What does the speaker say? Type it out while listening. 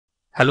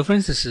Hello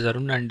friends, this is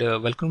Arun and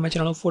welcome to my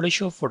channel of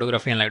Photoshop,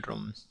 Photography and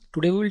Lightroom.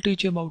 Today we will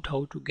teach you about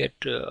how to get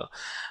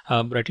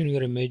brighten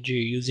your image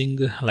using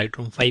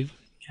Lightroom 5,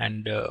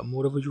 and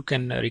moreover you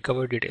can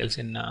recover details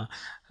in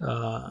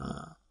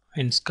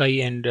sky,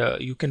 and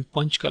you can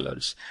punch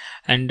colors,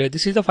 and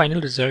this is the final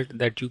result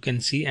that you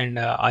can see, and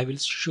I will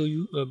show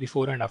you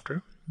before and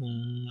after.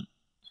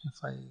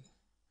 If I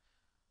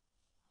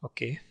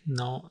Okay,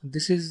 now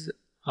this is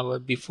our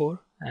before,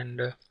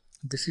 and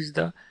this is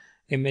the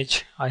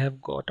image I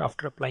have got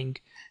after applying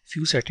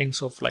few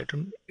settings of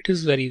Lightroom. It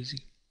is very easy.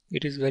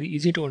 It is very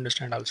easy to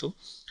understand also.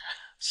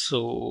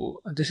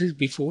 So this is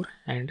before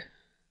and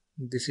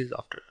this is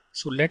after.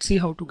 So let's see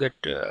how to get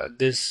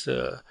this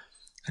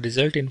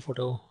result in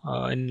photo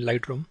in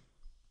Lightroom.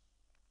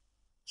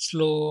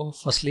 So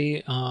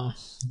firstly,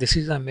 this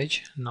is the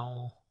image.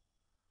 Now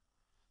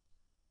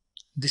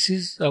this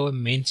is our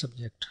main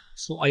subject.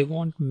 So I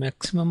want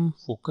maximum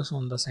focus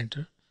on the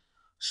center.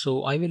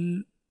 So I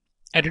will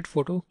edit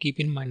photo. Keep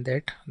in mind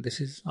that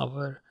this is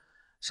our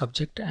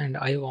subject and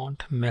I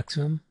want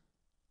maximum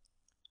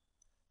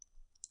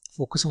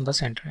focus on the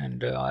center,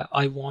 and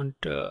I want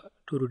to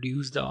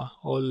reduce the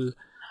all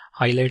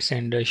highlights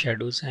and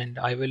shadows, and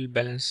I will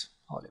balance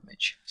all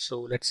image.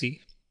 So let's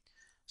see.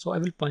 So I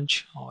will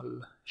punch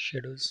all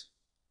shadows.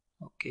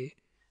 Okay,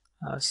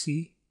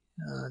 see,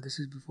 this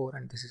is before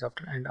and this is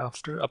after, and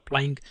after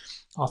applying,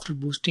 after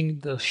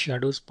boosting the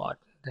shadows part,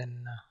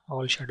 then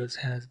all shadows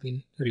has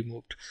been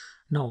removed.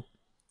 Now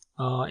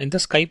in the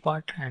sky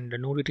part, and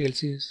no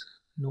details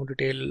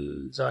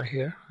are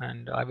here,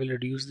 and I will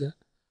reduce the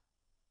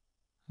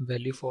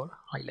value for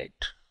highlight.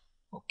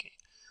 Okay,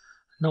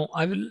 now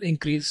I will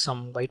increase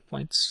some white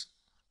points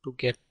to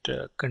get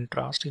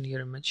contrast in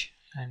your image,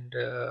 and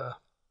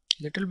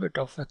little bit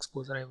of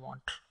exposure I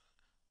want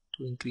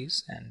to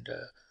increase, and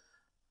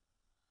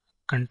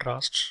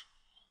contrast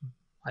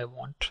I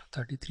want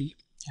 33,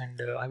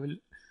 and I will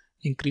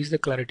increase the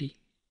clarity.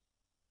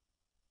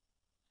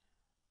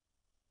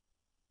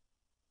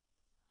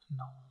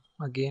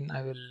 Now again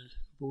I will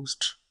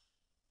boost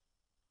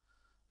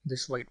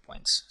this white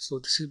points. So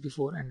this is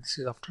before and this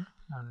is after,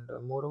 and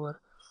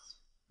moreover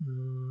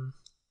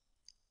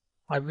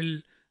I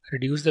will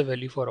reduce the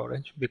value for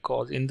orange,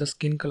 because in the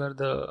skin color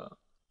the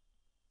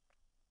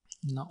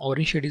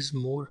orange shade is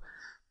more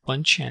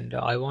punch, and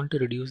I want to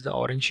reduce the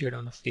orange shade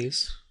on the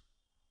face.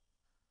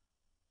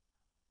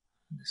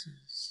 This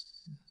is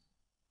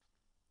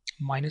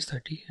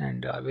 -30,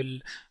 and I will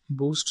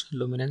boost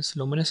luminance.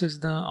 Luminance is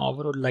the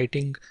overall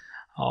lighting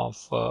of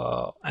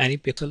any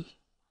pixel.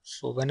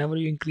 So whenever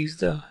you increase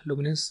the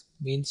luminance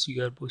means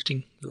you are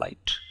boosting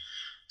light.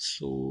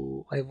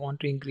 So I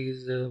want to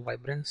increase the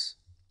vibrance,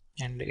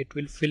 and it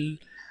will fill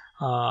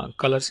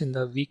colors in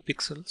the weak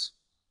pixels.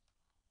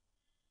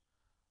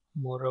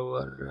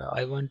 Moreover,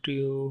 I want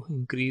to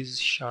increase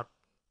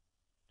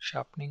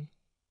sharpening,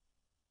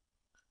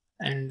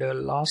 and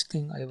last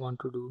thing I want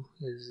to do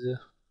is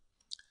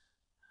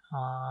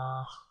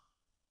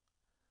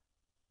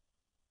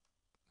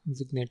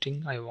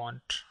vignetting. I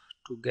want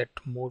to get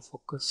more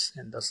focus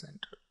in the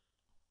center.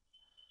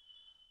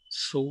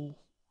 So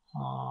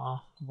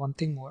one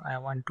thing more, I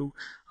want to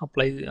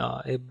apply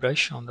a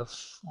brush on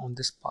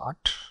this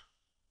part.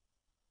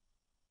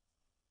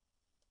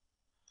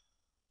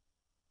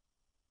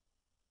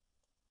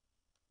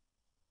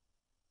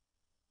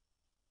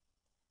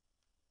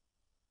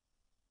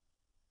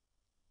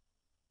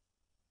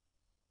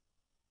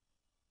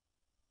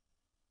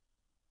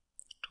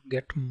 To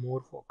get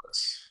more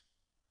focus.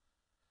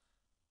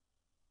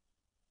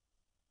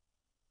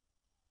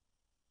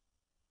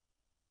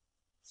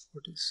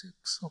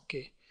 -46.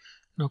 Okay,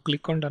 now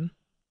click on done.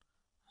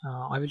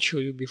 I will show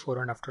you before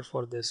and after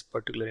for this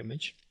particular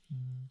image.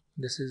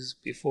 This is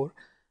before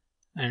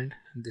and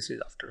this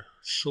is after.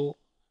 So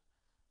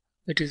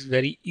it is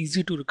very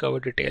easy to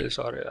recover details,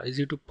 or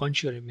easy to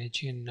punch your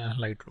image in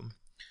Lightroom.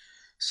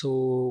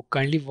 So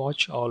kindly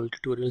watch all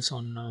tutorials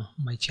on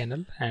my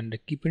channel, and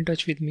keep in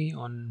touch with me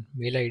on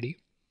mail ID.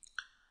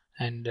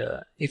 And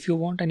if you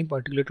want any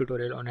particular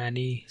tutorial on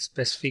any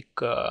specific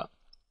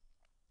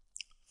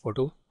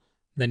photo,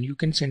 then you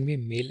can send me a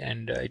mail,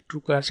 and it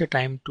requires a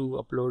time to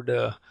upload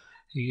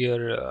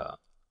your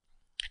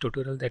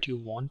tutorial that you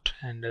want.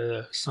 And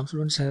some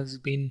students has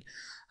been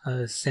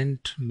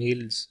sent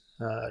mails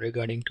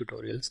regarding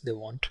tutorials they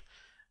want,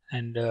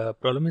 and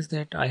problem is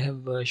that I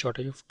have a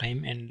shortage of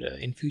time, and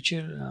in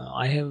future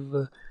I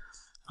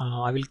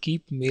will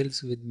keep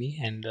mails with me,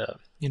 and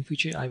in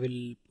future I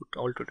will put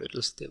all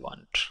tutorials they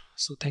want.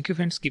 So thank you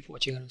friends, keep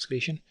watching Arun's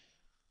Creation,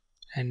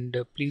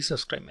 and please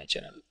subscribe my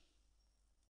channel.